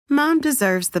Mom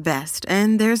deserves the best,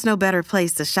 and there's no better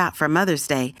place to shop for Mother's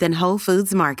Day than Whole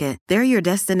Foods Market. They're your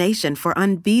destination for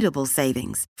unbeatable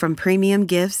savings, from premium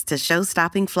gifts to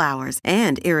show-stopping flowers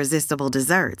and irresistible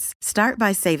desserts. Start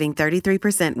by saving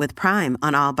 33% with Prime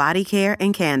on all body care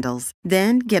and candles.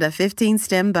 Then get a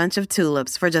 15-stem bunch of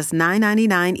tulips for just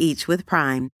 $9.99 each with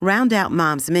Prime. Round out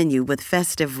Mom's menu with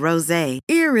festive rosé,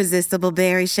 irresistible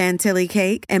berry chantilly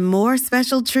cake, and more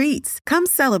special treats. Come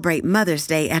celebrate Mother's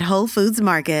Day at Whole Foods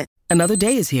Market. Another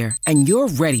day is here, and you're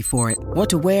ready for it. What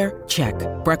to wear? Check.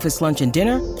 Breakfast, lunch, and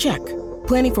dinner? Check.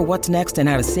 Planning for what's next and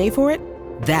how to save for it?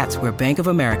 That's where Bank of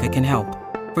America can help.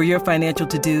 For your financial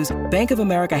to-dos, Bank of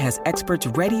America has experts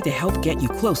ready to help get you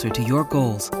closer to your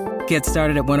goals. Get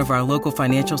started at one of our local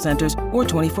financial centers or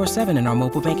 24/7 in our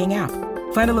mobile banking app.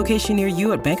 Find a location near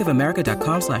you at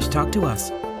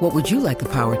bankofamerica.com/talktous. What would you like the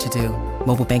power to do?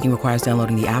 Mobile banking requires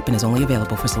downloading the app and is only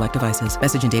available for select devices.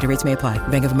 Message and data rates may apply.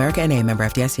 Bank of America N.A., member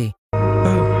FDIC.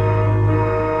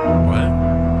 What?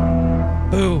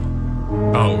 Boo.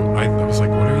 Oh, I was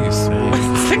like, what are you saying?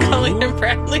 It's the Colleen and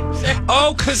Bradley show.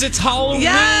 Oh, because it's Halloween.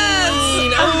 Yes!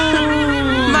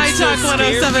 Oh, My so Talk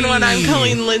 1071. I'm scary.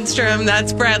 Colleen Lindstrom.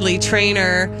 That's Bradley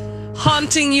Trainer.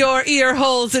 Haunting your ear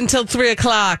holes until 3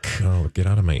 o'clock. Oh, get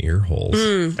out of my ear holes.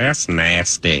 That's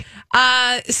nasty.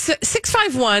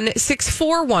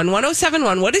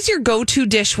 651-641-1071. What is your go-to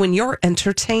dish when you're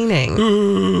entertaining?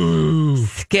 Ooh.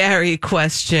 Scary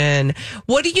question.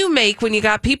 What do you make when you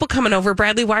got people coming over?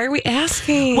 Bradley, why are we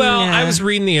asking? Well, I was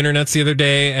reading the internets the other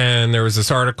day, and there was this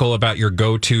article about your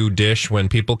go-to dish when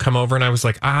people come over, and I was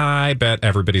like, I bet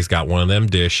everybody's got one of them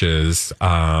dishes.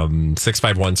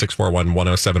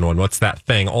 651-641-1071. What's that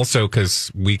thing? Also,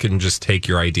 because we can just take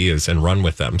your ideas and run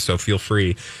with them, so feel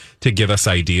free to give us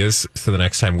ideas so the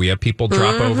next time we have people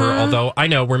drop over. Although I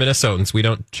know we're Minnesotans, we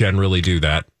don't generally do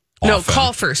that. No, often.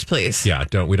 call first, please. Yeah,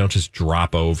 we don't just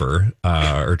drop over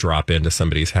or drop into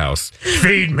somebody's house.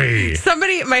 Feed me.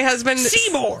 My husband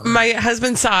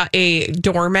saw a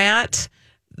doormat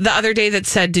the other day that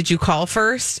said, "Did you call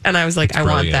first?" And I was like, I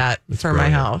want that for my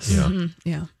house. Yeah.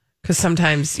 Yeah. Because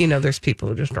sometimes, there's people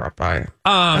who just drop by.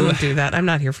 I don't do that. I'm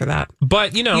not here for that.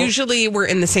 But, Usually we're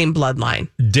in the same bloodline.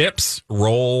 dips,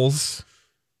 rolls,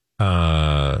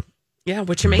 Yeah,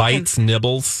 what you making? bites,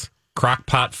 nibbles, crock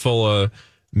pot full of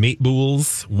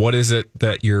meatballs. What is it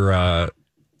that you're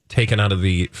taking out of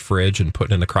the fridge and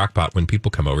putting in the crock pot when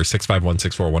people come over?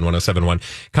 651-641-1071.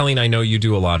 Colleen, I know you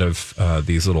do a lot lot of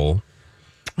these little...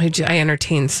 I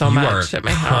entertain so You much are at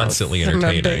my house. constantly I'm a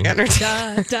big entertaining.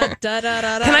 entertainer.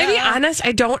 Can I be honest?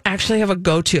 I don't actually have a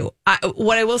go-to.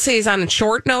 What I will say is on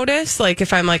short notice, like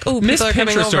if I'm like, oh, Miss people are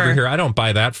coming Pinterest over. over here, I don't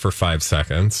buy that for 5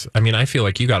 seconds. I mean, I feel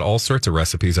like you got all sorts of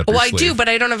recipes up your Well, I sleeve. do, but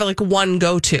I don't have like one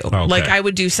go-to. Okay. Like I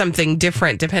would do something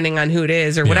different depending on who it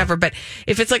is or whatever. But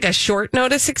if it's like a short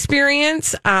notice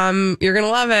experience, you're going to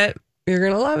love it. You're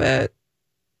going to love it.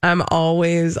 I'm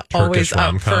always up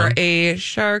rom-com. for a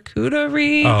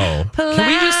charcuterie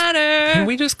platter. Can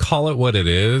we just call it what it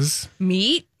is?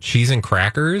 Meat? Cheese and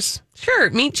crackers? Sure.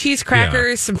 Meat, cheese,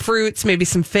 crackers, some fruits, maybe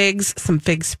some figs, some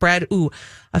fig spread. Ooh,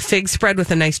 a fig spread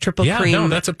with a nice triple cream. No,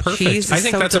 that's a perfect. cheese I is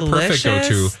think so that's a perfect delicious.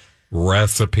 go-to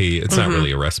recipe. It's not really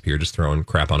a recipe. You're just throwing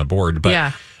crap on a board. But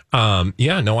Yeah. I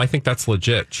think that's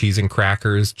legit. Cheese and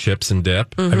crackers, chips and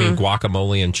dip. I mean,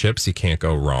 guacamole and chips, you can't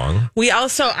go wrong.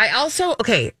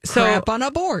 Okay, so Crap on a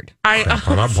board. Crap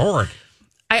on a board.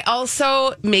 I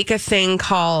also make a thing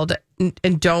called,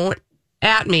 and don't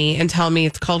at me and tell me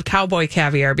it's called cowboy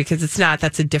caviar because it's not.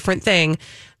 That's a different thing.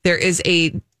 There is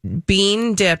a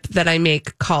bean dip that I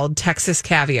make called Texas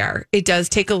caviar. It does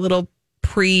take a little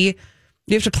you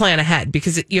have to plan ahead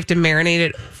because you have to marinate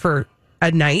it for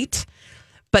a night.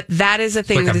 But that is a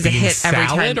thing Like that is a bean hit every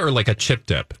salad time. or like a chip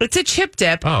dip? It's a chip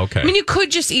dip. Oh, okay. I mean, you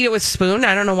could just eat it with a spoon.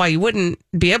 I don't know why you wouldn't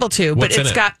be able to. What's but in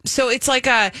it's it?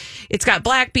 got it's got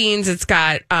black beans. It's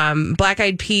got black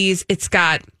eyed peas. It's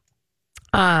got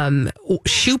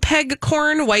shoe peg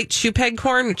corn, white shoe peg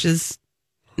corn, which is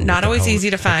not always easy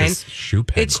to find.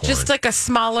 It's just like a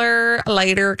smaller,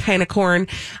 lighter kind of corn.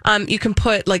 You can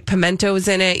put like pimentos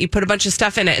in it. You put a bunch of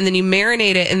stuff in it, and then you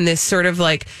marinate it in this sort of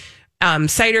like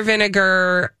cider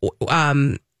vinegar,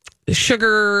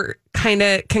 sugar kind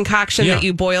of concoction that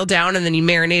you boil down, and then you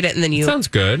marinate it, and then you sounds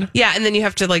good. Yeah, and then you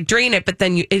have to like drain it, but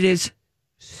then it is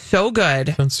so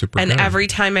good. Sounds super and good. every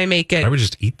time I make it, I would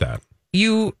just eat that.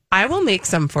 I will make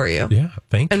some for you. Yeah,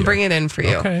 thank you. And bring it in for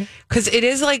you. Okay. Because it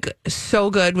is like so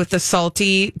good with the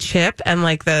salty chip and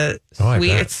like the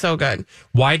sweet. It's so good.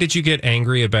 Why did you get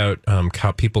angry about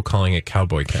people calling it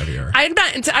cowboy caviar? I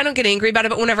don't get angry about it,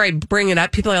 but whenever I bring it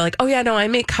up, people are like, "Oh yeah, no, I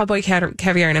make cowboy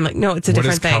caviar," and I'm like, "No, it's a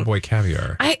different thing." What is cowboy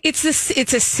caviar? It's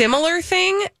a similar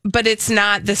thing, but it's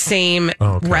not the same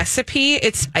recipe.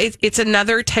 It's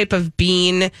another type of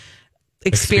bean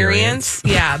experience.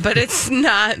 Yeah, but it's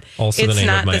not. Also, it's the name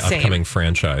not of my the same. upcoming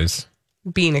franchise.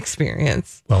 Bean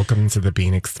experience. Welcome to the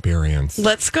Bean Experience.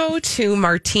 Let's go to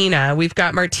Martina. We've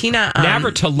got Martina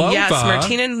Navratilova. Yes,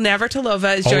 Martina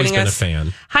Navratilova is joining us. Always been a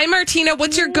fan. Hi, Martina.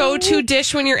 What's your go-to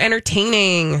dish when you're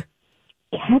entertaining?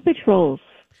 Cabbage rolls.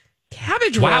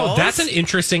 Cabbage rolls. Wow, that's an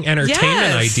interesting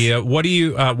entertainment idea. What do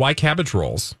you? Why cabbage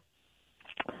rolls?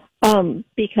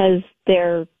 Because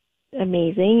they're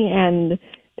amazing and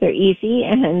they're easy,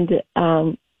 and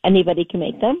anybody can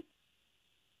make them.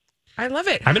 I love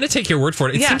it. I'm going to take your word for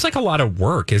it. It seems like a lot of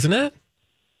work, isn't it?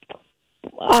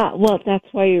 Well, that's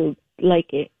why you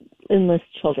enlist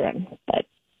children. But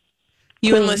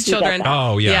you enlist children.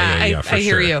 Oh yeah. I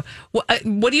hear you.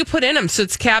 What do you put in them? So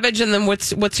it's cabbage, and then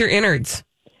what's your innards?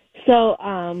 So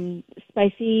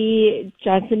spicy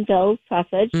Johnsonville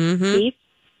sausage, beef,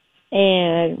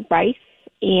 and rice,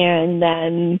 and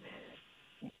then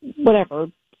whatever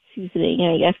seasoning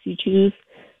I guess you choose.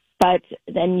 But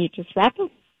then you just wrap them.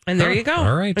 And there you go.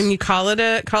 All right. And you call it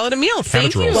a meal.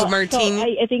 Thank you, Martine. So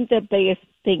I think the biggest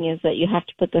thing is that you have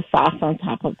to put the sauce on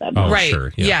top of them. Oh, right.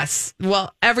 Sure, yeah. Yes.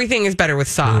 Well, everything is better with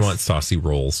sauce. We want saucy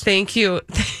rolls. Thank you.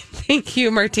 Thank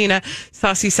you, Martina.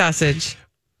 Saucy sausage.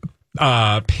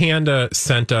 Panda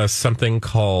sent us something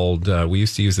called, we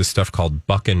used to use this stuff called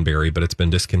Buckenberry, but it's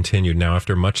been discontinued. Now,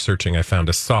 after much searching, I found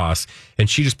a sauce, and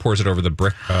she just pours it over the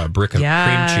brick of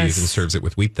cream cheese and serves it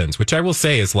with wheat thins, which I will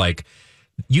say is like,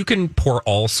 you can pour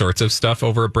all sorts of stuff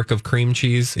over a brick of cream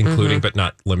cheese, including but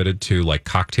not limited to like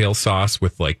cocktail sauce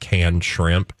with like canned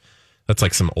shrimp. That's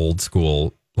like some old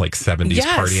school like 70s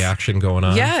party action going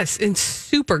on. Yes, and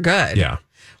super good. Yeah.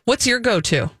 What's your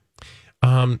go-to?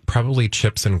 Probably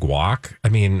chips and guac. I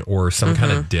mean, or some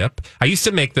kind of dip. I used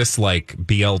to make this like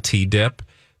BLT dip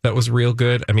that was real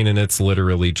good. I mean, and it's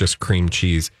literally just cream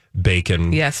cheese,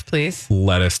 bacon. Yes, please.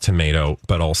 Lettuce, tomato,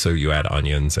 but also you add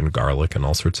onions and garlic and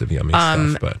all sorts of yummy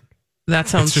stuff. But that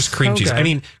sounds it's just cream cheese. Good. I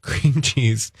mean, cream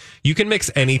cheese. You can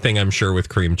mix anything, I'm sure, with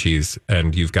cream cheese,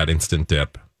 and you've got instant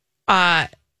dip.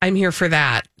 I'm here for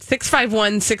that.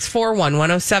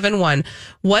 651-641-1071.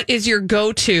 What is your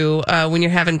go-to when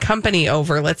you're having company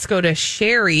over? Let's go to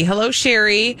Sherry. Hello,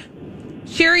 Sherry.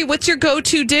 Sherry, what's your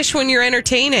go-to dish when you're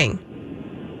entertaining?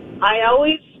 I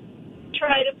always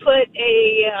try to put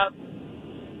a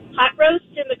hot roast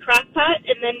in the crock pot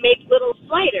and then make little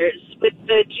sliders with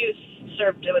the juice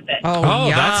served with it.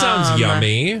 Oh, that sounds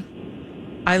yummy.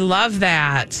 I love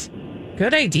that.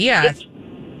 Good idea.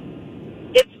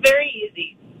 It's very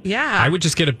easy. Yeah. I would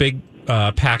just get a big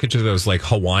package of those like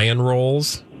Hawaiian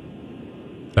rolls.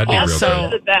 That'd be real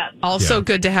good. The best. Also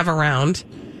good to have around.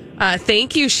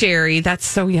 Thank you, Sherry. That's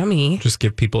so yummy. Just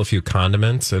give people a few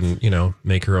condiments and,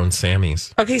 make your own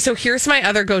Sammys. Okay, so here's my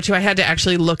other go-to. I had to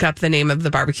actually look up the name of the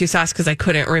barbecue sauce because I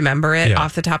couldn't remember it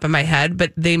off the top of my head.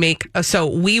 But they make,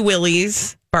 Wee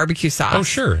Willie's barbecue sauce. Oh,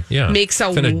 sure. Yeah. It's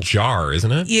in a jar,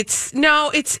 isn't it? It's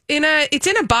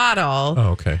in a bottle.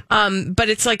 Oh, okay. But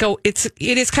it's like it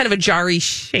is kind of a jarry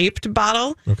shaped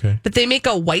bottle. Okay. But they make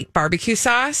a white barbecue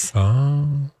sauce.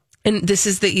 Oh. And this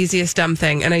is the easiest dumb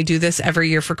thing. And I do this every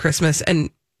year for Christmas,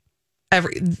 and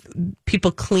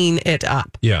people clean it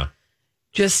up. Yeah.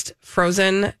 Just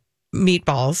frozen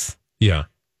meatballs. Yeah.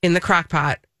 In the crock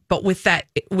pot, but with that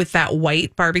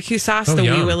white barbecue sauce, the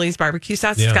Wee Willie's barbecue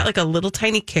sauce. It's got like a little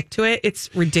tiny kick to it.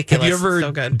 It's ridiculous. Have you ever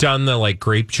so good. done the like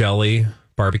grape jelly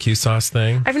barbecue sauce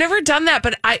thing? I've never done that,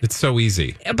 but it's so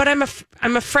easy. But I'm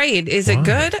afraid. Is it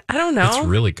good? I don't know. It's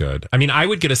really good. I mean, I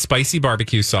would get a spicy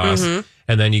barbecue sauce,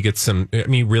 and then you get some. I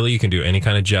mean, really, you can do any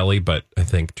kind of jelly, but I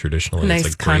think traditionally nice it's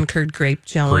like Concord grape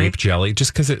jelly. Grape jelly,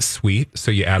 just because it's sweet.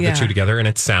 So you add the two together, and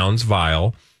it sounds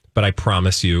vile, but I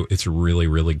promise you, it's really,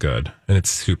 really good, and it's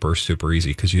super, super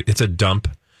easy because it's a dump.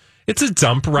 It's a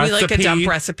dump recipe. We like a dump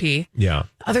recipe. Yeah.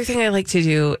 Other thing I like to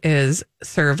do is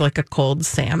serve like a cold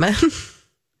salmon.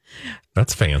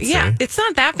 That's fancy. Yeah, it's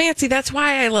not that fancy. That's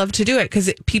why I love to do it,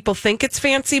 because people think it's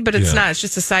fancy, but it's not. It's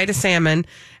just a side of salmon.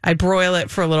 I broil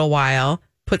it for a little while,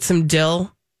 put some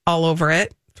dill all over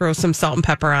it, throw some salt and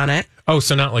pepper on it. Oh,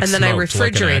 so not like and then smoked, I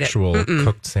refrigerate like an actual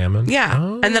cooked salmon? Yeah.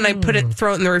 Oh. And then I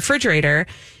throw it in the refrigerator,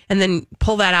 and then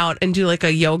pull that out and do like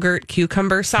a yogurt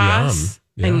cucumber sauce.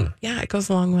 Yum. And it goes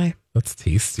a long way. That's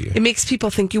tasty. It makes people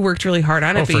think you worked really hard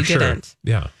on it, but you didn't.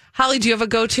 Yeah. Holly, do you have a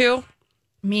go-to?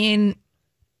 I mean,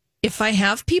 if I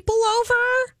have people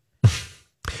over,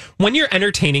 When you're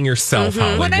entertaining yourself,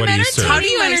 Holly, When what I'm do you serve? How do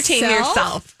you entertain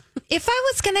yourself? if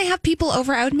I was going to have people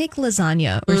over, I would make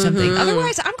lasagna or something.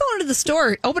 Otherwise, I'm going to the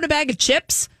store, open a bag of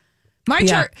chips.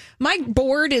 My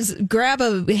board is grab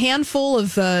a handful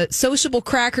of sociable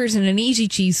crackers and an easy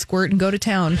cheese squirt and go to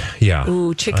town. Yeah.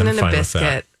 Ooh, chicken I'm and a fine with that.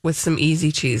 biscuit with some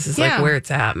easy cheese is like where it's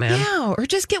at, man. Yeah, or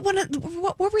just get one of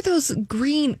what were those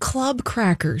green club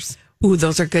crackers? Ooh,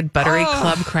 those are good buttery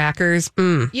club crackers.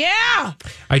 Mm. Yeah.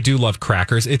 I do love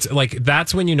crackers. It's like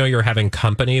that's when you know you're having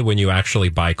company when you actually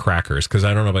buy crackers. Because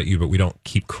I don't know about you, but we don't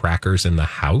keep crackers in the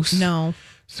house. No.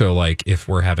 So like if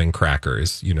we're having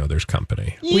crackers, you know, there's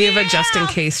company. We have a just in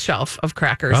case shelf of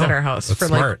crackers at our house That's for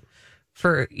smart.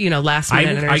 for last minute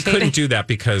I entertaining. couldn't do that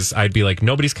because I'd be like,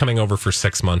 nobody's coming over for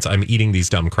 6 months. I'm eating these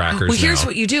dumb crackers. Well, here's now.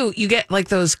 what you do. You get like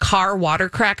those car water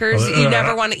crackers you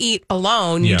never want to eat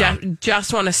alone. You Yeah.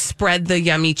 just want to spread the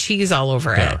yummy cheese all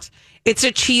over it. It's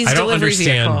a cheese I don't delivery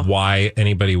understand vehicle. why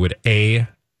anybody would A,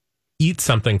 eat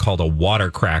something called a water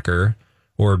cracker,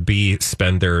 or B,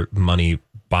 spend their money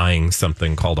buying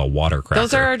something called a water cracker.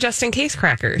 Those are our just in case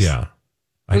crackers. Yeah.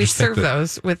 I We just think serve that-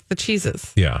 those with the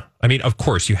cheeses. Yeah. I mean, of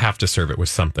course, you have to serve it with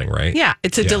something, right? Yeah,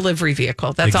 it's a delivery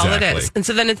vehicle. That's all it Exactly. is. And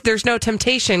so then there's no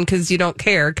temptation because you don't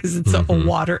care because it's a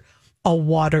water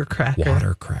cracker.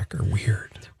 Water cracker.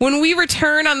 Weird. When we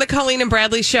return on the Colleen and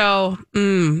Bradley show,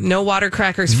 no water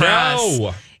crackers for us.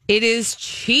 It is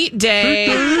cheat day,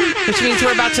 which means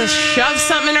we're about to shove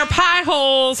something in our pie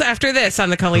holes after this on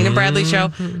the Colleen and Bradley show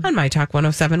on My Talk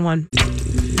 1071.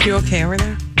 You okay over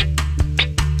there?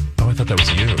 Oh, I thought that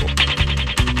was you.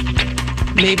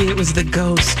 Maybe it was the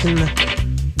ghost in the...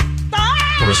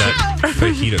 Or that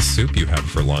fajita soup you had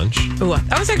for lunch. Ooh,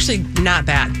 that was actually not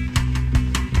bad.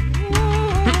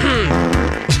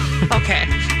 Okay.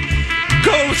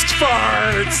 Ghost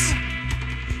farts!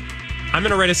 I'm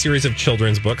going to write a series of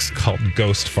children's books called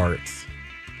Ghost Farts.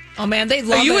 Oh man, they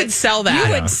love it. You would sell that.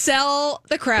 You would sell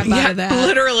the crap out of that.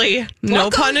 Literally. No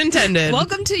pun intended.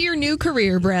 Welcome to your new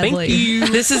career, Bradley.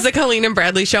 This is the Colleen and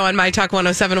Bradley show on My Talk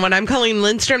 1071. I'm Colleen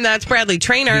Lindstrom. That's Bradley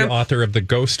Trainer. The author of the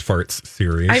Ghost Farts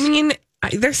series. I mean,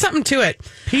 there's something to it.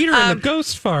 Peter and the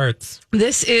Ghost Farts.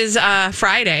 This is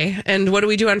Friday. And what do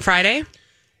we do on Friday?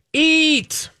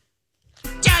 Eat!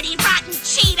 Dirty, rotten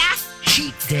cheetah.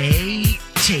 Cheat day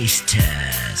taste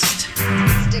test.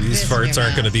 These farts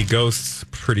aren't going to be ghosts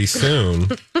pretty soon.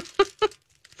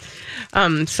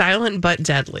 Silent but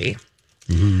deadly.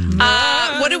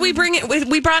 What did we bring?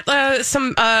 We brought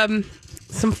some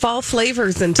fall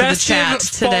flavors into the chat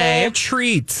today. Fall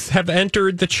treats have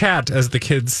entered the chat, as the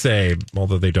kids say,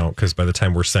 although they don't, because by the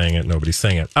time we're saying it, nobody's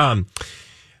saying it.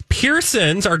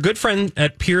 Pearson's, our good friend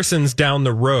at Pearson's down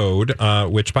the road,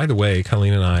 which, by the way,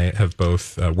 Colleen and I have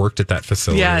both worked at that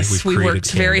facility. Yes, we created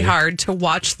worked very candy. hard to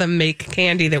watch them make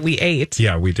candy that we ate.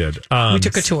 Yeah, we did. We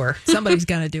took a tour. Somebody's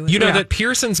got to do it. You know that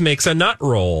Pearson's makes a nut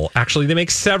roll. Actually, they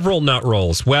make several nut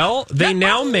rolls. Well, they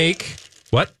now make...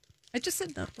 What? I just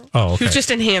said nut roll. Oh, okay. She was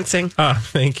just enhancing.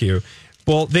 Thank you.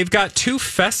 Well, they've got 2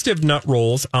 festive nut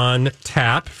rolls on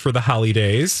tap for the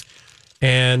holidays.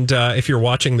 And if you're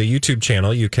watching the YouTube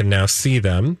channel, you can now see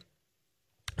them.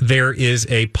 There is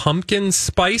a pumpkin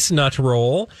spice nut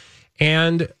roll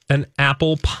and an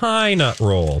apple pie nut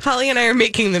roll. Holly and I are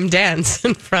making them dance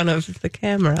in front of the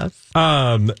cameras.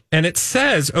 And it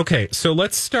says, okay, so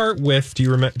let's start with, do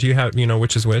you have,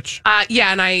 which is which?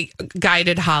 Yeah, and I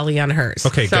guided Holly on hers.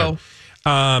 Okay, good.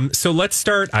 So let's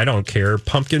start, I don't care,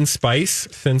 pumpkin spice,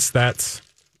 since that's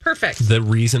perfect. the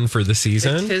reason for the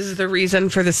season. It is the reason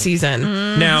for the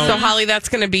season. Now, So, Holly, that's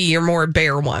going to be your more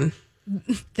bare one.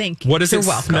 Thank you. what does You're it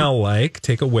welcome. smell like?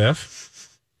 Take a whiff.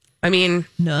 I mean,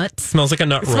 Nuts. Smells like a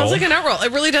nut it roll. smells like a nut roll.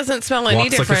 It really doesn't smell any Walks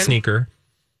different. like a sneaker.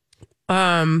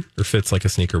 Or fits like a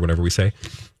sneaker, whatever we say.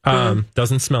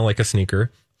 Doesn't smell like a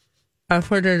sneaker. I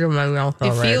put it in my mouth.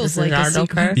 It feels like a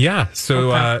sneaker. Yeah.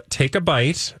 So take a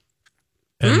bite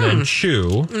and then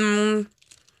chew.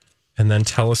 And then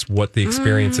tell us what the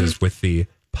experience is with the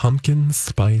pumpkin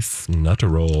spice nut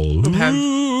roll. Okay.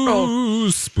 Ooh,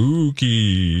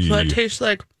 spooky. So it tastes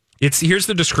like Here's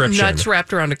the description. nuts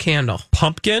wrapped around a candle.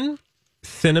 Pumpkin,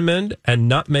 cinnamon, and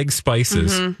nutmeg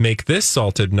spices make this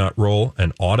salted nut roll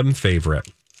an autumn favorite.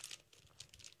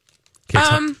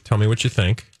 Okay, tell me what you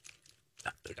think.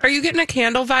 Are you getting a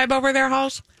candle vibe over there,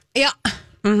 Halls? Yeah.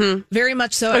 Very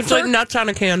much so. It's like nuts on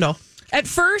a candle. At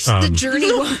first, the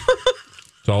journey was...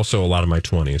 It's also a lot of my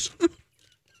 20s.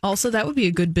 Also, that would be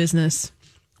a good business.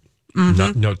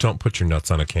 No, don't put your nuts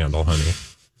on a candle,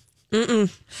 honey.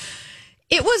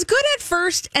 It was good at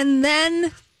first, and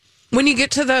then When you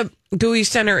get to the gooey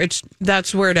center,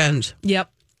 that's where it ends. Yep.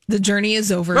 The journey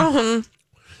is over. Uh-huh.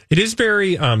 It is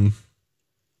very spicy.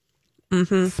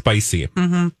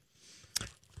 Mm-hmm.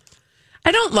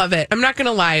 I don't love it. I'm not going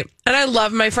to lie. And I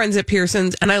love my friends at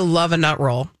Pearson's, and I love a nut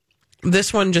roll.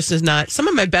 This one just is not. Some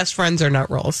of my best friends are nut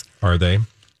rolls. Are they?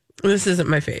 This isn't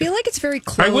my I favorite. feel like it's very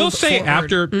close. I will say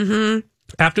after the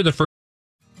first.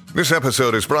 This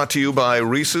episode is brought to you by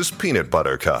Reese's Peanut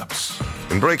Butter Cups.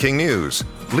 In breaking news,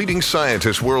 leading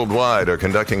scientists worldwide are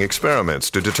conducting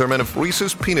experiments to determine if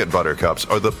Reese's Peanut Butter Cups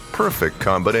are the perfect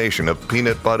combination of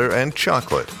peanut butter and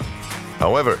chocolate.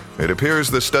 However, it appears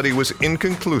the study was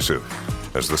inconclusive,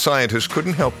 as the scientists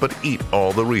couldn't help but eat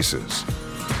all the Reese's.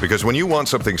 Because when you want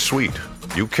something sweet,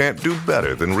 you can't do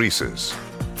better than Reese's.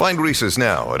 Find Reese's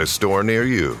now at a store near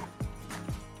you.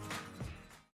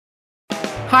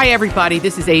 Hi, everybody.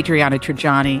 This is Adriana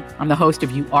Trajani. I'm the host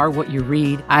of You Are What You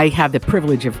Read. I have the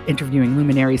privilege of interviewing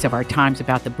luminaries of our times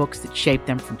about the books that shaped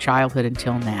them from childhood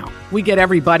until now. We get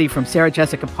everybody from Sarah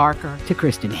Jessica Parker to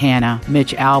Kristen Hanna,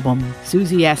 Mitch Albom,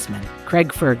 Susie Essman,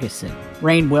 Craig Ferguson,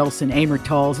 Rainn Wilson, Amor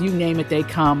Tolls, you name it, they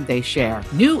come, they share.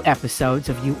 New episodes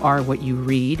of You Are What You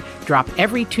Read drop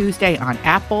every Tuesday on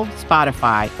Apple,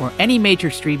 Spotify, or any major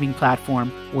streaming platform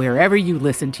wherever you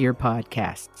listen to your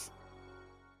podcasts.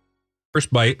 First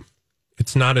bite,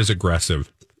 it's not as aggressive.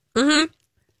 Mm-hmm.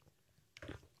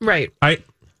 Right.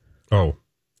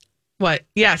 What?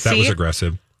 Yeah, that was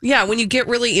aggressive. Yeah, when you get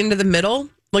really into the middle,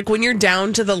 like when you're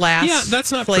down to the last Yeah, that's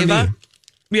not flavor. for me.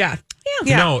 Yeah.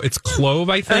 No, it's clove,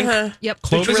 I think. Yep.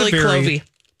 Clove it's really is clovey.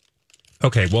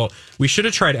 Okay, well, we should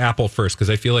have tried apple first because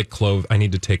I feel like clove, I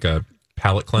need to take a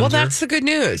palate cleanser. Well, that's the good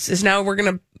news, is now we're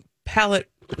going to palate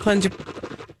cleanse your...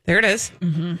 There it is.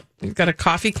 Mm-hmm. We've got a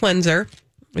coffee cleanser.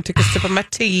 I took a sip of my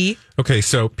tea. Okay,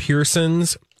 so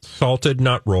Pearson's salted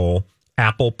nut roll,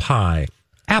 apple pie,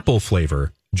 apple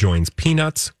flavor joins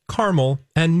peanuts, caramel,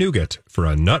 and nougat for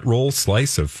a nut roll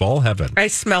slice of fall heaven. I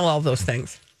smell all those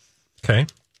things. Okay.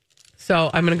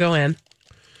 So I'm going to go in.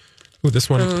 Ooh, this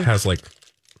one has like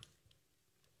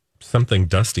something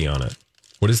dusty on it.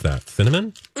 What is that?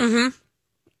 Cinnamon? Mm-hmm.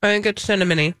 I think it's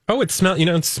cinnamony. Oh, it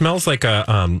smells like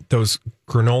those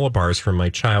granola bars from my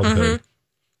childhood. Mm-hmm.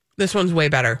 This one's way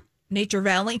better. Nature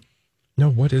Valley. No,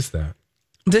 what is that?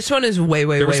 This one is way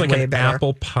There was like way an better.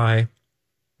 apple pie.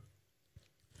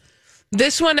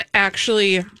 This one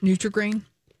actually Nutri-Grain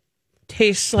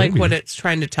tastes like Maybe. what it's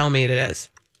trying to tell me it is.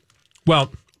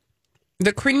 Well,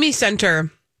 The creamy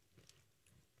center.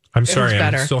 I'm sorry, I'm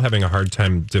better. still having a hard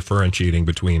time differentiating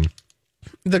between.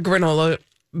 The granola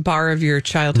bar of your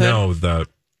childhood. No, the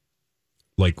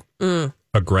like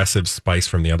aggressive spice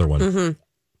from the other one. Mm-hmm.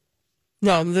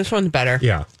 No, this one's better.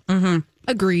 Yeah. Mm-hmm.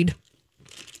 Agreed.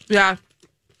 Yeah.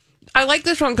 I like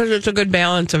this one because it's a good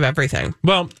balance of everything.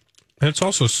 Well, and it's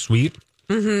also sweet.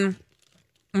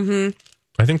 Mm-hmm.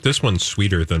 Mm-hmm. I think this one's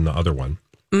sweeter than the other one.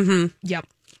 Mm-hmm. Yep.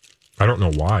 I don't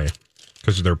know why,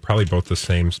 because they're probably both the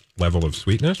same level of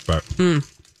sweetness. But Maybe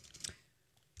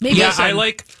yeah, I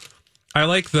like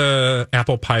the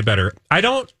apple pie better. I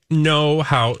don't know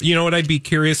how. You know what I'd be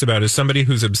curious about is somebody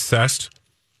who's obsessed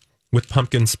with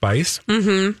pumpkin spice.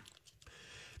 Mm-hmm.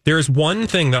 There's one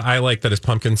thing that I like that is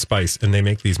pumpkin spice, and they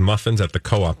make these muffins at the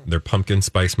Co-op. They're pumpkin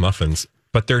spice muffins,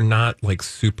 but they're not like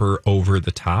super over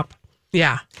the top.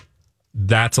 Yeah.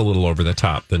 That's a little over the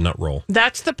top, the nut roll.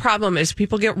 That's the problem, is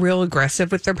people get real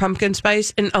aggressive with their pumpkin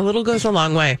spice, and a little goes a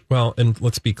long way. Well, and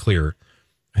let's be clear.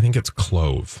 I think it's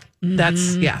clove. That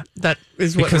is what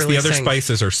because really the other sings.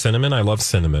 spices are cinnamon. I love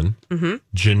cinnamon. Mm-hmm.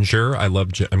 Ginger. I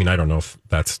love. I mean, I don't know if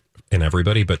that's in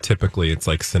everybody, but typically it's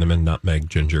like cinnamon, nutmeg,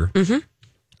 ginger,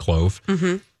 clove.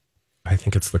 Mm-hmm. I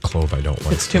think it's the clove I don't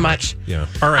like. It's too much. Yeah.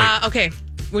 All right. Okay.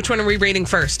 Which one are we rating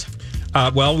first?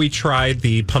 Well, we tried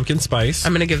the pumpkin spice.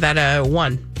 I'm going to give that a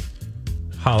 1.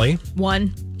 Holly.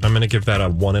 1. I'm going to give that a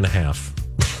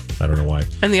 1.5. I don't know why.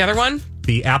 And the other one?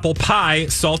 The apple pie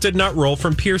salted nut roll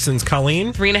from Pearson's.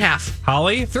 Colleen. 3.5.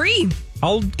 Holly. 3.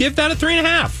 I'll give that a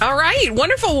 3.5. All right.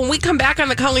 Wonderful. When we come back on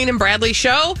the Colleen and Bradley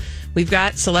show, we've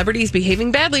got celebrities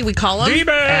behaving badly. We call them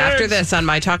D-bags. after this on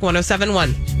My Talk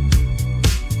 107.1.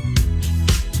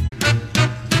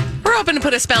 We're hoping to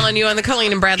put a spell on you on the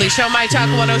Colleen and Bradley show. My Talk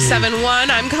 107.1.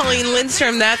 I'm Colleen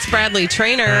Lindstrom. That's Bradley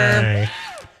Trainer. Hi.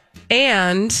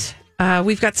 And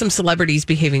we've got some celebrities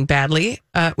behaving badly.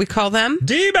 We call them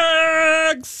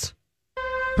D-bags.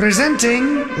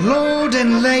 Presenting Lord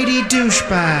and Lady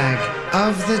Douchebag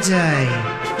of the Day.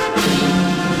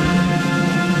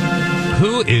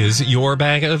 Who is your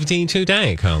bag of tea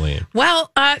today, Colleen?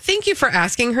 Well, thank you for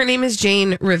asking. Her name is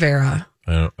Jane Rivera.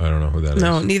 I don't know who that is.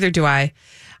 No, neither do I.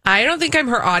 I don't think I'm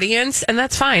her audience, and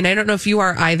that's fine. I don't know if you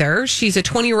are either. She's a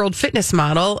 20-year-old fitness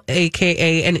model,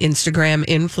 aka an Instagram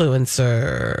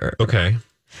influencer. Okay.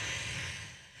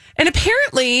 And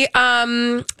apparently,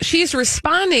 she's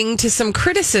responding to some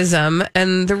criticism,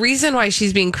 and the reason why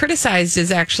she's being criticized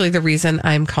is actually the reason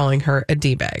I'm calling her a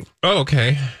D-bag. Oh,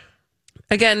 okay.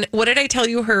 Again, what did I tell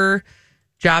you her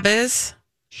job is?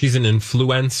 She's an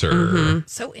influencer. Mm-hmm.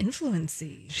 So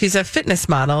influency. She's a fitness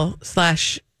model /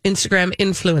 Instagram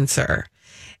influencer.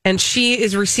 And she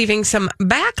is receiving some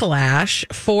backlash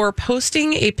for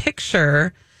posting a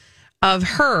picture of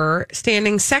her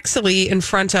standing sexily in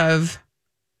front of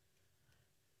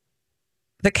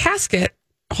the casket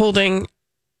holding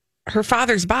her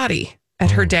father's body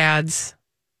at her dad's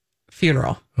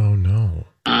funeral. Oh, no.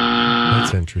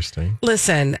 That's interesting.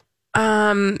 Listen,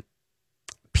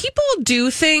 people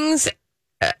do things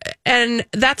and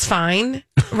that's fine,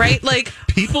 right? Like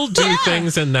people do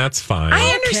things and that's fine. I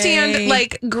understand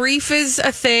like grief is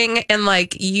a thing and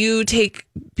like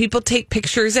people take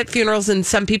pictures at funerals and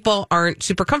some people aren't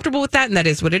super comfortable with that and that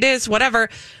is what it is, whatever.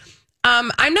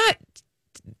 I'm not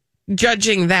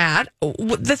judging that.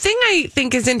 The thing I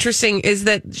think is interesting is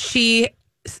that she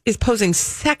is posing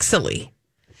sexily.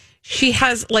 She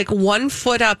has like one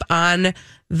foot up on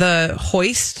the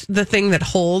hoist, the thing that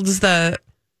holds the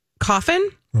coffin.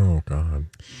 Oh, God.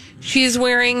 She's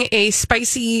wearing a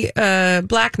spicy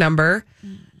black number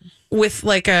with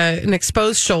like an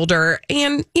exposed shoulder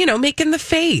and, you know, making the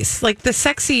face, like the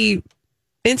sexy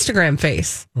Instagram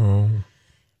face. Oh.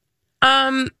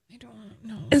 And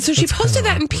so she posted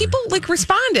that and people like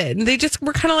responded and they just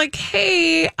were kind of like,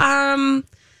 hey,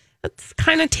 that's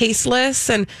kind of tasteless.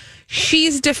 And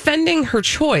she's defending her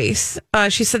choice.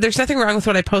 She said, there's nothing wrong with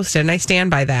what I posted and I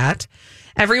stand by that.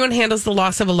 Everyone handles the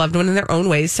loss of a loved one in their own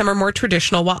ways. Some are more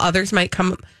traditional while others might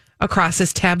come across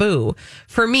as taboo.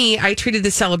 For me, I treated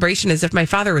the celebration as if my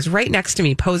father was right next to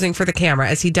me posing for the camera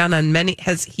as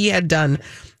he had done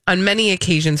on many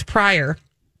occasions prior.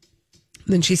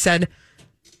 Then she said,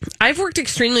 I've worked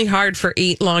extremely hard for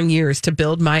 8 long years to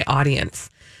build my audience.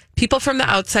 People from the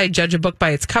outside judge a book by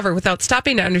its cover without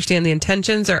stopping to understand the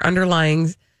intentions or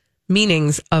underlying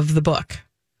meanings of the book.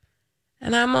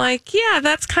 And I'm like, yeah,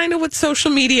 that's kind of what social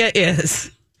media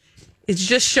is. It's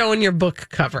just showing your book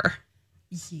cover.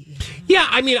 Yeah,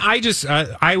 I mean, I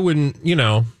wouldn't,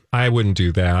 I wouldn't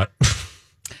do that.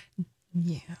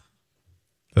 Yeah.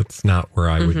 That's not where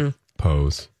I would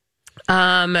pose.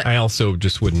 I also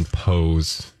just wouldn't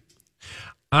pose.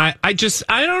 I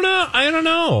don't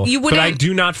know. You wouldn't, but I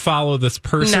do not follow this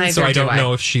person, so I don't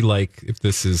know if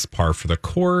this is par for the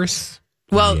course.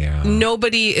 Well,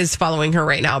 nobody is following her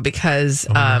right now because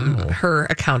her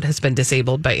account has been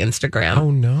disabled by Instagram.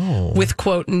 Oh, no. With,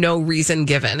 quote, no reason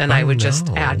given. And I would just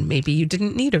add, maybe you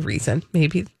didn't need a reason.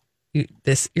 Maybe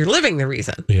you're living the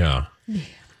reason. Yeah.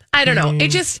 I don't know.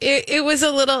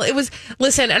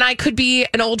 Listen, and I could be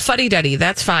an old fuddy-duddy.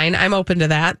 That's fine. I'm open to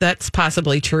that. That's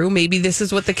possibly true. Maybe this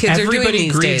is what the kids are doing these days. Everybody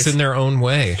grieves in their own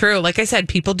way. True. Like I said,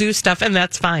 people do stuff and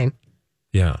that's fine.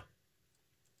 Yeah.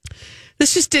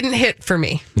 This just didn't hit for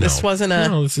me. No. This wasn't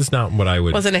this is not what I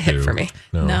would wasn't a hit do. for me.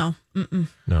 No.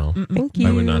 No. Thank you.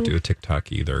 I would not do a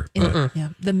TikTok either. But Yeah,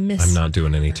 I'm not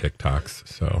doing any TikToks,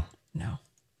 so. No.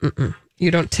 You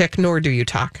don't tick, nor do you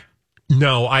talk.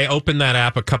 No, I opened that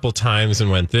app a couple times and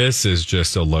went, this is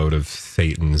just a load of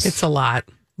Satan's It's a lot.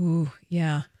 Ooh,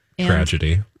 yeah. And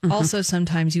tragedy. also,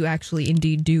 sometimes you actually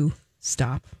indeed do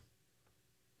stop.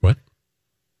 What?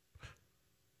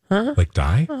 Huh? Like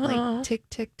die? Like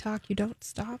tick, tock, you don't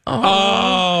stop.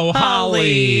 Oh,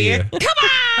 Holly. Come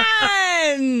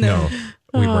on! No,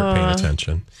 we weren't paying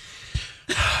attention.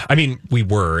 I mean, we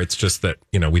were. It's just that,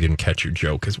 we didn't catch your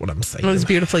joke is what I'm saying. It was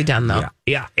beautifully done, though.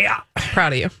 Yeah.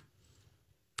 Proud of you.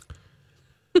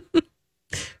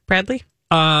 Bradley?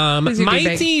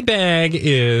 My D-bag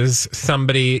is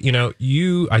somebody,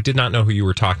 I did not know who you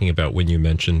were talking about when you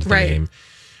mentioned the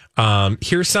name.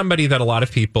 Here's somebody that a lot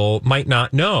of people might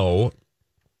not know,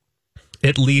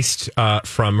 at least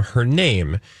from her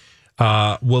name.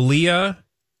 Walia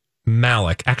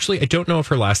Malik. Actually, I don't know if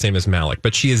her last name is Malik,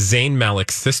 but she is Zayn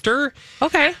Malik's sister.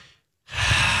 Okay.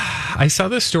 I saw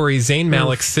this story. Zayn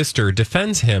Malik's sister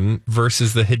defends him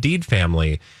versus the Hadid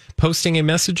family, posting a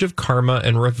message of karma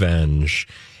and revenge.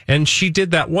 And she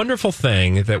did that wonderful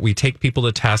thing that we take people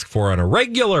to task for on a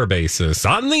regular basis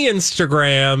on the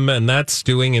Instagram, and that's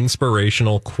doing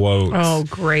inspirational quotes. Oh,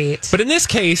 great. But in this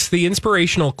case, the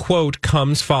inspirational quote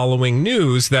comes following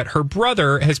news that her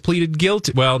brother has pleaded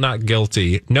guilty. Well, not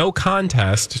guilty, no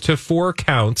contest to 4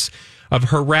 counts of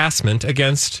harassment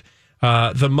against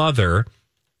the mother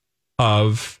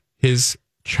of his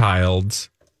child's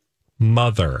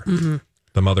mother. Mm-hmm.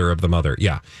 The mother of the mother.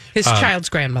 Yeah. His child's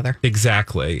grandmother.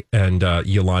 Exactly. And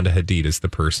Yolanda Hadid is the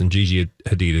person. Gigi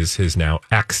Hadid is his now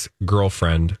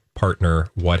ex-girlfriend, partner,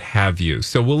 what have you.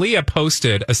 So Walia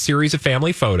posted a series of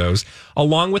family photos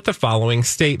along with the following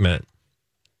statement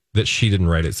that she didn't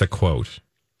write. It's a quote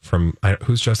from,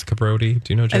 who's Jessica Brody?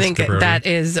 Do you know Jessica Brody? I think that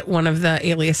is one of the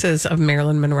aliases of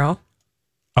Marilyn Monroe.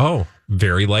 Oh,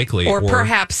 very likely. Or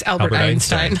perhaps Albert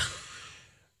Einstein.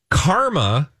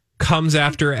 Karma comes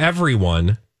after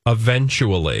everyone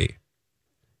eventually.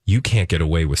 You can't get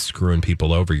away with screwing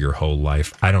people over your whole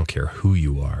life. I don't care who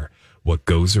you are. What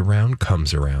goes around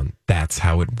comes around. That's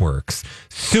how it works.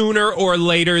 Sooner or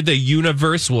later, the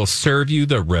universe will serve you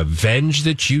the revenge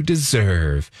that you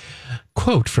deserve.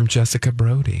 Quote from Jessica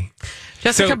Brody.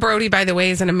 Jessica Brody, by the way,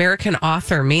 is an American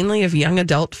author, mainly of young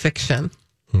adult fiction.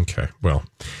 Okay, well,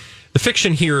 the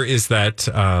fiction here is that,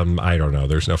 I don't know,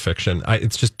 there's no fiction.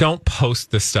 It's just don't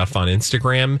post this stuff on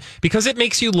Instagram because it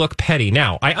makes you look petty.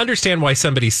 Now, I understand why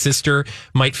somebody's sister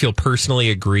might feel personally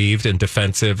aggrieved and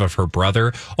defensive of her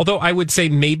brother, although I would say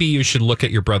maybe you should look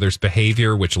at your brother's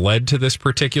behavior, which led to this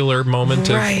particular moment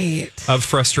of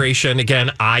frustration.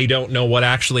 Again, I don't know what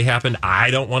actually happened.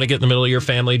 I don't want to get in the middle of your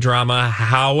family drama.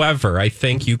 However, I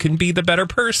think you can be the better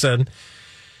person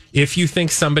if you think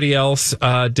somebody else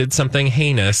did something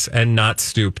heinous and not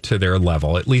stoop to their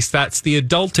level. At least that's the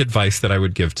adult advice that I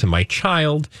would give to my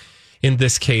child. In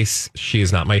this case, she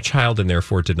is not my child and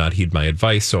therefore did not heed my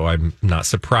advice, so I'm not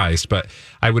surprised. But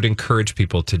I would encourage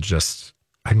people to just,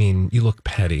 you look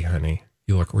petty, honey.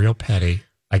 You look real petty.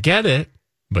 I get it,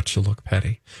 but you look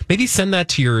petty. Maybe send that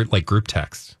to your group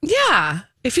text. Yeah.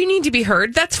 If you need to be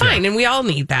heard, that's fine. Yeah. And we all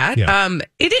need that. Yeah.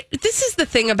 This is the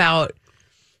thing about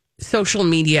social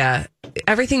media.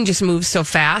 Everything just moves so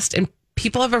fast and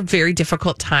people have a very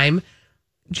difficult time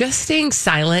just staying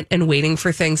silent and waiting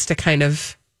for things to kind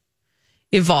of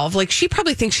evolve. She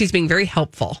probably thinks she's being very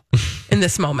helpful in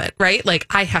this moment, right?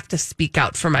 I have to speak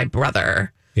out for my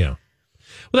brother. Yeah.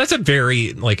 Well, that's a very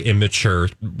immature,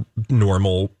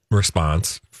 normal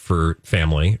response for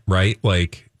family, right?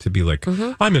 To be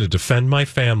I'm going to defend my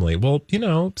family. Well,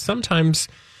 sometimes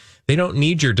they don't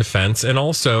need your defense. And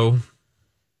also,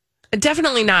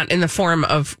 definitely not in the form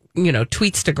of,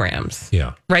 tweetstagrams.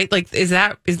 Yeah. Right? Is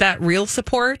that real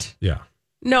support? Yeah.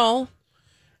 No.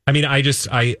 I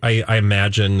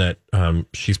imagine that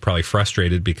she's probably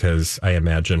frustrated because I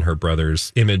imagine her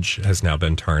brother's image has now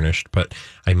been tarnished, but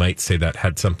I might say that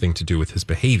had something to do with his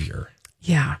behavior.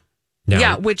 Yeah.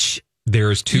 Now, which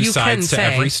there's two sides to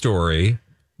every story,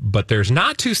 but there's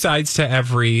not two sides to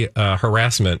every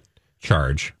harassment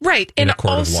charge. Right. And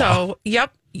also,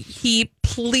 yep. He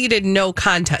pleaded no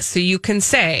contest. So you can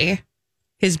say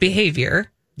his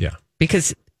behavior. Yeah.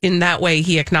 Because in that way,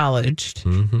 he acknowledged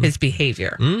his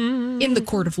behavior. In the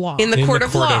court of law. In the court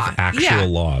of law. Of actual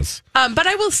laws. But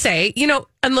I will say,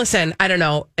 and listen, I don't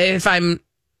know if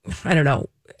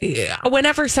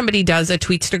whenever somebody does a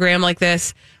tweetstagram like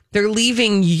this, they're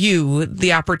leaving you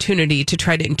the opportunity to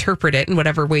try to interpret it in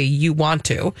whatever way you want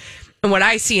to. And what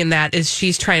I see in that is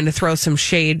she's trying to throw some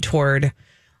shade toward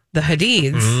the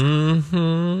Hadids.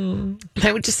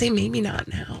 I would just say maybe not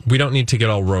now. We don't need to get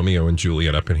all Romeo and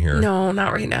Juliet up in here. No,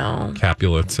 not right now.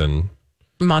 Capulets and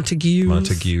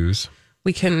Montagues.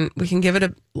 We can give it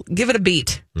a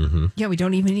beat. Mm-hmm. Yeah, we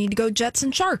don't even need to go Jets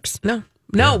and Sharks.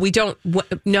 No, we don't.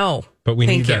 No, but we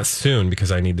need that soon because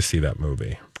I need to see that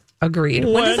movie. Agreed.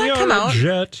 When does that come out?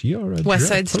 You're a West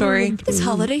Side Story. It's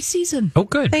holiday season. Oh,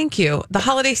 good. Thank you. The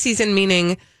holiday season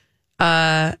meaning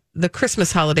the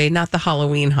Christmas holiday, not the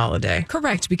Halloween holiday.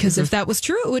 Correct, because if that was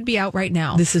true, it would be out right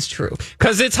now. This is true.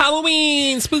 Because it's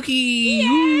Halloween, spooky.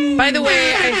 Yay! By the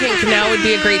way, I think now would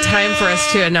be a great time for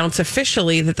us to announce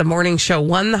officially that the morning show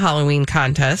won the Halloween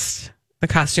contest, the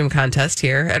costume contest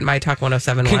here at My Talk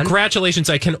 107.1. Congratulations.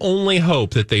 I can only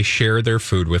hope that they share their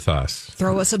food with us.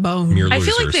 Throw us a bone. I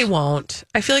feel like they won't.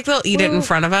 I feel like they'll eat it in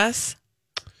front of us.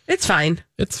 It's fine.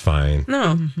 It's fine.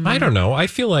 No. I don't know. I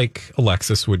feel like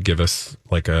Alexis would give us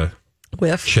a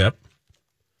whiff. Chip.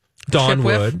 Dawn chip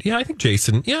would. Whiff? Yeah, I think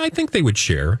Jason. Yeah, I think they would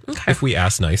share if we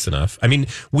asked nice enough.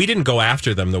 We didn't go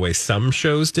after them the way some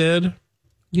shows did.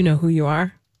 You know who you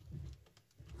are?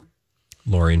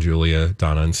 Lori and Julia,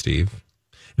 Donna and Steve.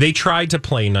 They tried to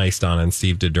play nice, Donna and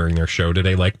Steve did during their show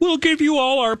today. We'll give you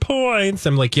all our points.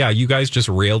 I'm yeah, you guys just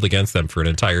railed against them for an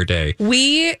entire day.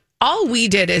 All we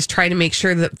did is try to make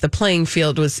sure that the playing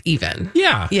field was even.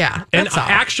 Yeah. Yeah. And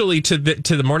actually to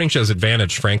the morning show's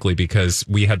advantage, frankly, because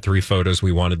we had 3 photos,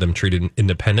 we wanted them treated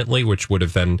independently, which would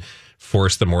have then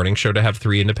forced the morning show to have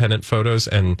 3 independent photos.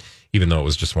 And even though it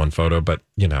was just 1 photo, but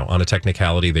on a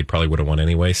technicality, they probably would have won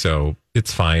anyway. So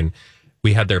it's fine.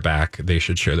 we had their back. They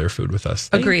should share their food with us.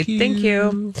 Agreed. Thank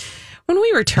you. When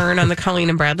we return on the Colleen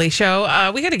and Bradley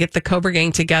show, we got to get the Cobra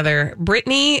Gang together.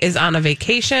 Brittany is on a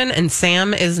vacation and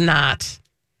Sam is not.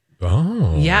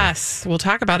 Oh. Yes. We'll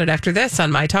talk about it after this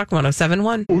on My Talk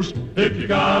 1071. Boo!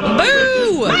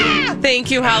 Thank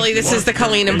you, Holly. This is the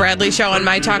Colleen and Bradley show on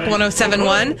My Talk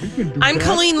 1071. I'm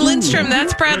Colleen Lindstrom.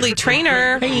 That's Bradley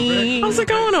Trainer. Hey. How's it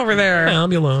going over there?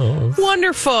 Fabulous.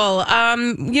 Wonderful.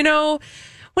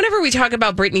 Whenever we talk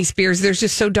about Britney Spears, there's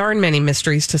just so darn many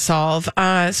mysteries to solve.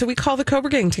 So we call the Cobra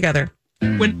Gang together.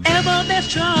 Whenever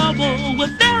there's trouble,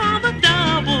 we're there on the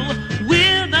double.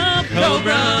 We're the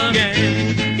Cobra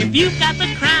Gang. If you've got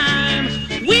the crime,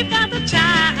 we've got the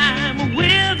time.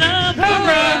 We're the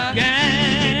Cobra Gang.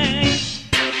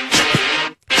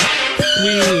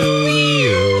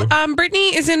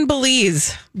 Brittany is in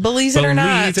Belize. Belize it or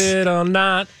not. Belize it or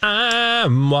not,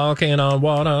 I'm walking on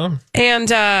water. And,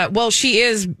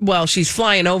 she's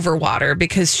flying over water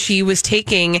because she was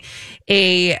taking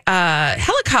a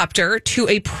helicopter to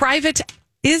a private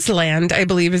island, I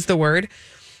believe is the word,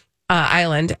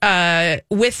 island,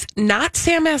 with not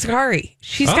Sam Asghari.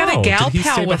 She's got a gal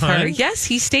pal with her. Yes,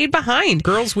 he stayed behind.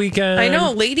 Girls' weekend. I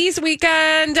know, ladies'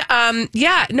 weekend.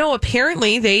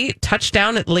 Apparently they touched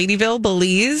down at Ladyville,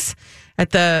 Belize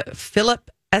at the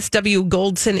Philip S.W.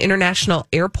 Goldson International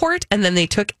Airport, and then they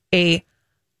took a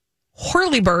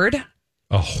Whirlybird.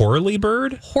 A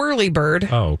Whirlybird?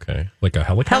 Whirlybird. Oh, okay. Like a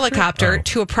helicopter?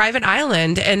 To a private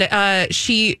island. And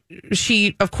she,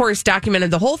 of course,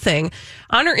 documented the whole thing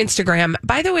on her Instagram.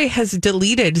 By the way, has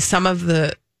deleted some of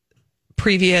the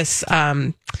previous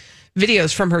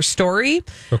videos from her story.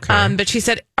 Okay. But she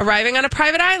said, arriving on a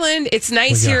private island, it's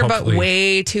nice here, but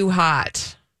way too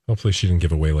hot. Hopefully she didn't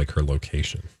give away like her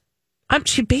location.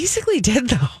 She basically did,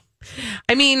 though.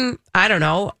 I mean, I don't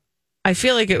know. I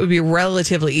feel like it would be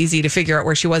relatively easy to figure out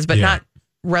where she was, but not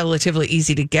relatively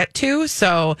easy to get to.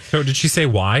 So did she say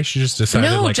why? She just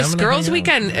decided, just girls'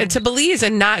 weekend to Belize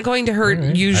and not going to her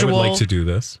usual I would like to do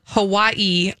this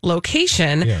Hawaii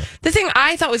location. Yeah. The thing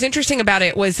I thought was interesting about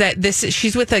it was that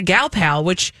she's with a gal pal,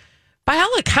 which by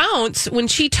all accounts, when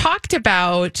she talked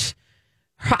about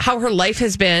how her life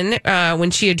has been, when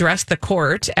she addressed the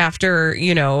court after,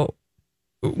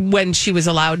 when she was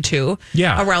allowed to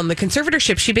around the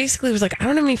conservatorship, she basically was like, I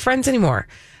don't have any friends anymore.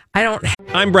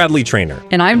 I'm Bradley Trainer.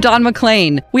 And I'm Don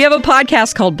McClain. We have a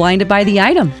podcast called Blinded by the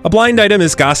Item. A blind item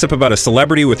is gossip about a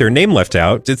celebrity with their name left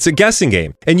out. It's a guessing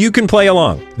game, and you can play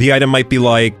along. The item might be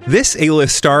like, this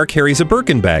A-list star carries a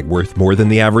Birkin bag worth more than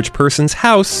the average person's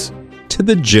house to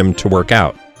the gym to work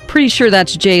out. Pretty sure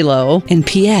that's J-Lo. And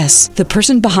P.S. the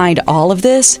person behind all of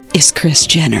this is Kris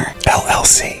Jenner,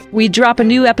 LLC. We drop a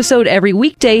new episode every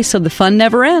weekday so the fun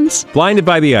never ends. Blinded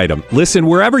by the Item. Listen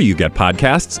wherever you get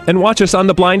podcasts and watch us on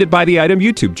the Blinded by the Item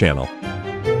YouTube channel.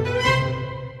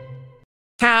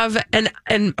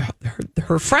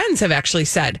 Her friends have actually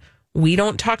said, we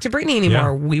don't talk to Britney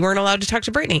anymore. Yeah. We weren't allowed to talk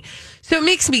to Britney. So it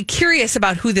makes me curious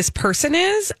about who this person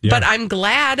is, but I'm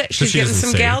glad she's getting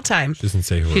some gal time. She doesn't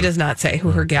say who. She does not say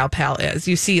who her gal pal is.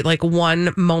 You see like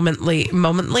one moment-long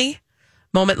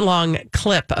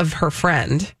clip of her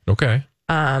friend. Okay.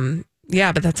 But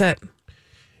that's it.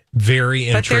 Very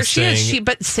interesting. But there she is.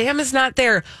 But Sam is not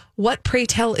there. What, pray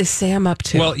tell, is Sam up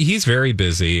to? Well, he's very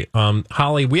busy.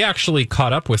 Holly, we actually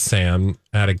caught up with Sam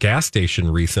at a gas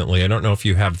station recently. I don't know if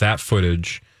you have that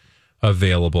footage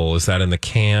available. Is that in the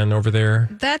can over there?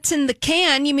 That's in the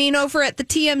can. You mean over at the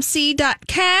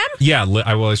TMC.com? Yeah,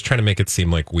 I was trying to make it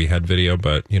seem like we had video,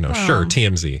 but, sure,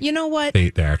 TMZ. You know what?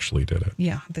 They actually did it.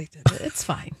 Yeah, they did it. It's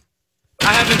fine.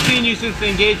 I haven't seen you since the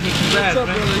engagement. Congrats, what's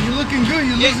up, brother? You looking good?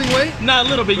 You losing weight? Not a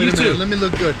little bit. Wait you too. Let me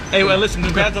look good. Hey, well, listen.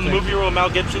 Congrats on the movie role, Mel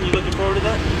Gibson. You looking forward to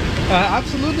that?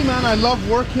 Absolutely, man. I love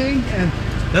working, and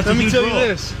let me tell you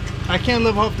this: I can't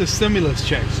live off the stimulus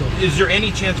check. So, is there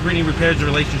any chance Britney repairs the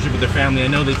relationship with her family? I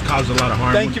know they've caused a lot of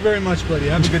harm. Thank you very much, buddy.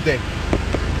 Have a good day.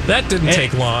 That didn't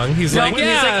take long. He's like,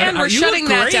 and we're shutting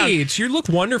that down. You look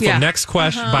wonderful. Yeah. Next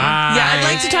question. Bye. Yeah, I'd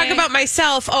like to talk about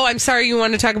myself. Oh, I'm sorry. You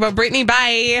want to talk about Britney?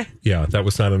 Bye. Yeah, that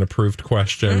was not an approved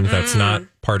question. That's not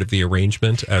part of the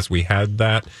arrangement as we had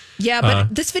that. Yeah,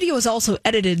 but this video is also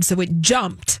edited, so it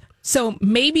jumped. So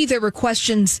maybe there were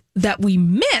questions that we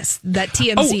missed that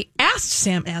TMZ asked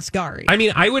Sam Asghari. I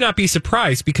mean, I would not be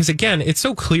surprised because, again, it's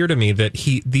so clear to me that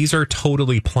these are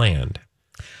totally planned.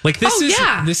 Like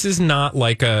this is not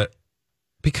like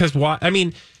because what I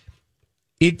mean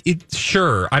it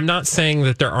sure, I'm not saying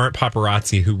that there aren't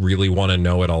paparazzi who really want to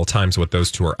know at all times what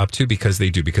those two are up to, because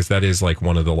they do, because that is like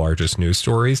one of the largest news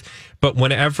stories. But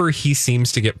whenever he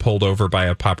seems to get pulled over by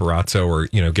a paparazzo or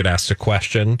get asked a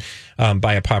question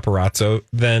by a paparazzo,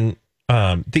 then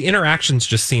the interactions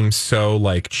just seem so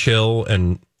like chill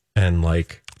and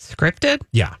like scripted.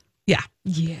 Yeah. Yeah.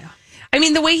 Yeah. I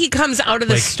mean, the way he comes out of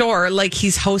the Like- store, like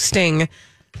he's hosting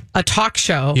a talk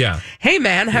show. Yeah. Hey,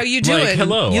 man, how you doing? Like,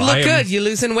 hello, You look I am- good. You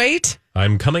losing weight?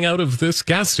 I'm coming out of this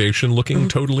gas station looking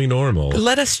totally normal.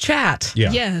 Let us chat.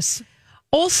 Yeah. Yes.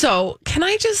 Also,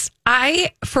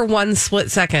 I, for one split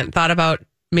second, thought about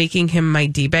making him my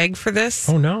D-bag for this.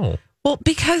 Oh, no. Well,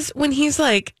 because when he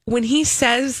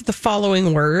says the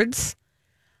following words,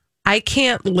 I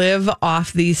can't live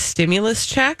off these stimulus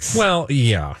checks. Well,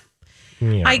 yeah.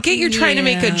 I get you're trying to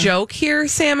make a Yeah. joke here,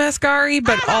 Sam Asghari,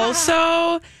 but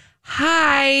also,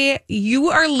 hi, you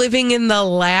are living in the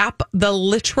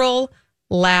literal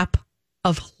lap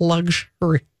of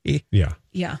luxury. Yeah.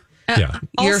 Yeah. Yeah.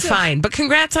 You're Also- fine, but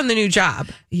congrats on the new job.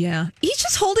 Yeah. He's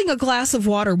just holding a glass of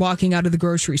water walking out of the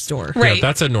grocery store. Right. Yeah,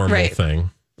 that's a normal Right. thing.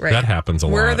 Right. That happens a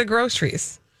lot. Where are the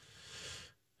groceries?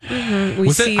 We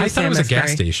Was see it? you, I thought it was a Sam gas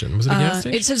Asghari. station. Was it a gas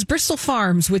station? It says Bristol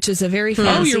Farms, which is a very Oh,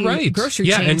 fancy you're right. grocery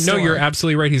Yeah, chain and no, store. you're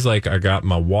absolutely right. He's like, I got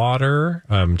my water.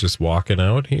 I'm just walking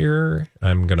out here.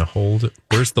 I'm gonna hold it.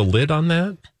 Where's the lid on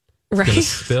that? It's Right. gonna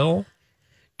spill.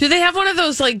 Do they have one of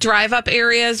those like drive up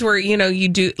areas where, you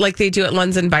do like they do at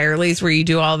Lunds and Byerly's where you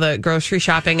do all the grocery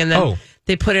shopping and then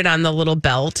they put it on the little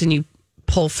belt and you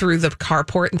pull through the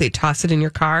carport and they toss it in your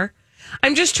car?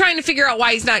 I'm just trying to figure out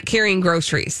why he's not carrying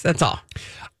groceries. That's all.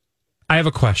 I have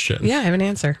a question. Yeah, I have an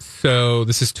answer. So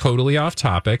this is totally off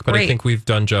topic, but I Great. think we've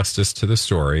done justice to the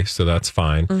story, so that's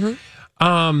fine.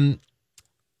 Mm-hmm.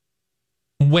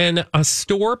 When a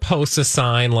store posts a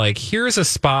sign like, here's a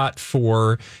spot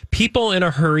for people in a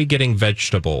hurry getting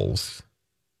vegetables,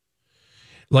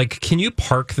 like, can you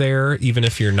park there even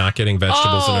if you're not getting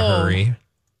vegetables in a Oh. hurry?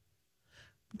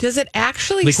 Does it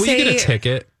actually Like, will say you get a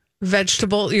ticket?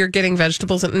 you're getting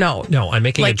vegetables? No. No, I'm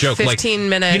making Like a joke.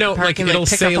 15-minute like parking, it'll like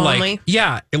say pickup like, only?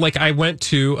 yeah, like I went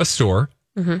to a store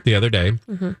Mhm. the other day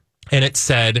Mhm. and it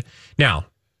said, now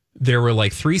there were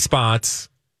like 3 spots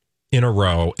in a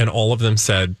row and all of them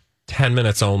said 10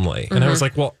 minutes only. And I was Mhm.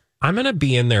 like, well, I'm going to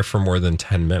be in there for more than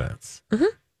 10 minutes.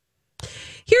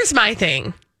 Here's my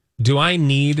thing. Do I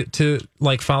need to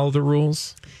like follow the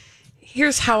rules?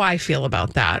 Here's how I feel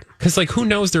about that. Because like, who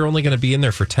knows? They're only going to be in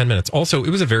there for 10 minutes. Also, it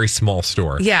was a very small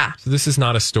store. Yeah. So this is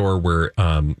not a store where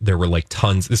there were like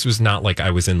tons. This was not like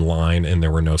I was in line and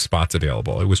there were no spots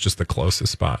available. It was just the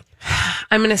closest spot.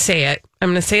 I'm going to say it. I'm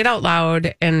going to say it out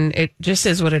loud, and it just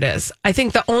is what it is. I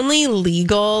think the only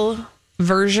legal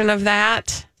version of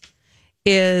that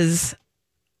is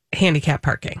handicap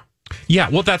parking. Yeah,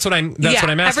 well, that's what I'm Yeah,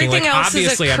 asking. everything Like, else is a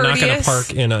obviously, I'm not going to courteous-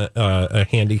 park in a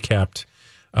handicapped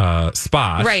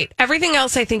spot. Right. Everything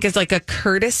else, I think, is like a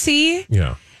courtesy.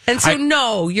 Yeah. And so,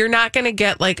 no, you're not going to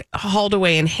get like hauled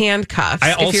away in handcuffs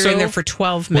if you're in there for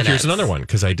 12 minutes. Well, here's another one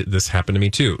because this happened to me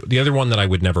too. The other one that I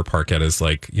would never park at is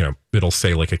like, it'll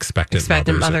say like expectant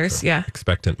mothers, yeah.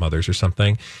 expectant mothers or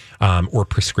something, or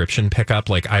prescription pickup.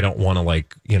 Like, I don't want to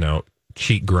like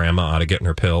cheat grandma out of getting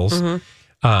her pills.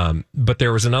 Mm-hmm. But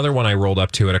there was another one I rolled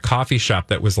up to at a coffee shop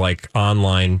that was like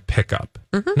online pickup,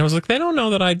 and I was like, they don't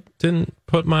know that I didn't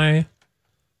put my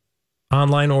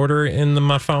online order in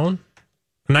my phone.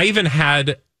 And I even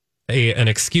had an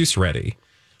excuse ready.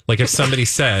 Like if somebody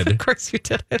said, Of course you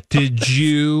did it. did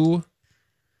you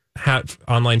have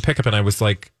online pickup? And I was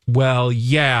like, well,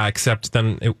 yeah, except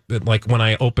then it like when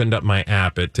I opened up my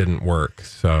app, it didn't work.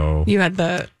 So You had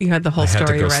the whole I had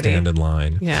story to go ready. stand in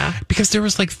line. Yeah. Because there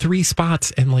was like 3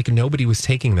 spots and like nobody was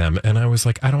taking them. And I was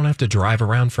like, I don't have to drive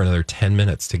around for another 10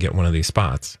 minutes to get one of these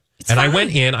spots. And I went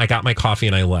in, I got my coffee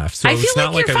and I left. So I it's feel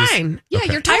not like you're I was, fine. Yeah,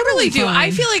 Okay. you're totally I really do. fine. I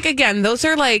feel like, again, those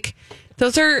are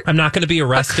I'm not going to be a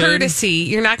arrested. courtesy.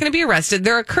 You're not going to be arrested.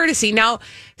 They're a courtesy. Now,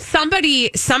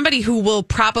 somebody who will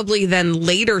probably then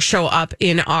later show up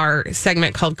in our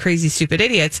segment called Crazy Stupid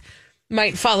Idiots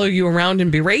might follow you around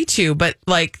and berate you. But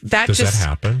like that Does just that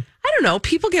happen? I don't know.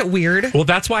 People get weird. Well,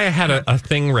 that's why I had a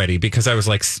thing ready because I was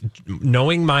like,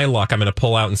 knowing my luck, I'm going to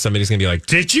pull out and somebody's going to be like,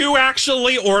 did you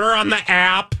actually order on the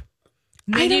app?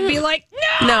 And then you'd be like,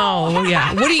 no. No,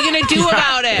 yeah. What are you going to do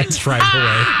about it? Drive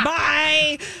away.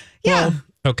 Bye. Yeah. Well,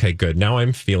 okay, good. Now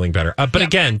I'm feeling better. But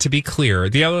again, to be clear,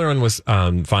 the other one was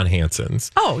Von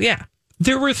Hansen's. Oh, yeah.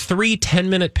 There were 3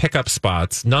 10-minute pickup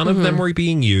spots. None of them were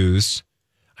being used.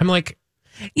 I'm like,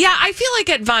 Yeah, I feel like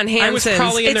at Von I was Hansen's,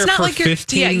 probably in it's there not for like you're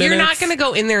 15 you're not minutes. going to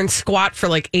go in there and squat for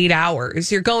like 8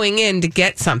 hours. You're going in to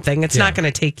get something. It's not going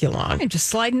to take you long. I'm just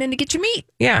sliding in to get your meat.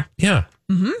 Yeah. yeah.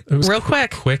 It was Real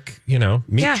quick. Quick,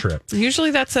 meat trip.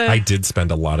 Usually that's I did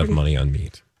spend a lot of money on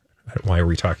meat. Why are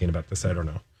we talking about this? I don't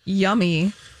know.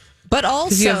 Yummy. But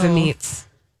also, you have the meats.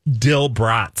 Dill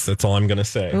brats. That's all I'm going to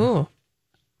say. Ooh.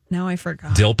 Now I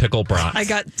forgot. Dill pickle brats. I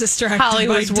got distracted. Holly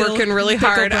by was working really pickle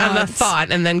hard on the brats. thought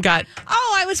and then got.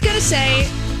 Oh, I was going to say,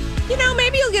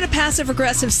 maybe you'll get a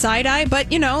passive-aggressive side-eye, but,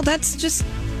 that's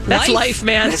That's life,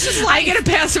 man. That's just life. I get a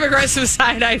passive-aggressive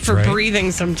side-eye for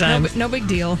breathing sometimes. No big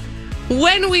deal.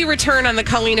 When we return on the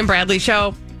Colleen and Bradley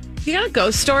show, you got a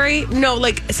ghost story? No,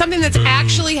 like something that's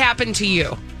actually happened to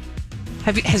you.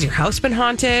 Has your house been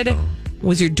haunted?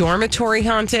 Was your dormitory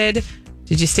haunted?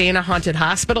 Did you stay in a haunted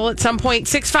hospital at some point?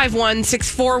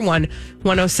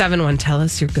 651-641-1071. Tell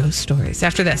us your ghost stories.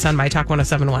 After this on My Talk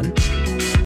 1071.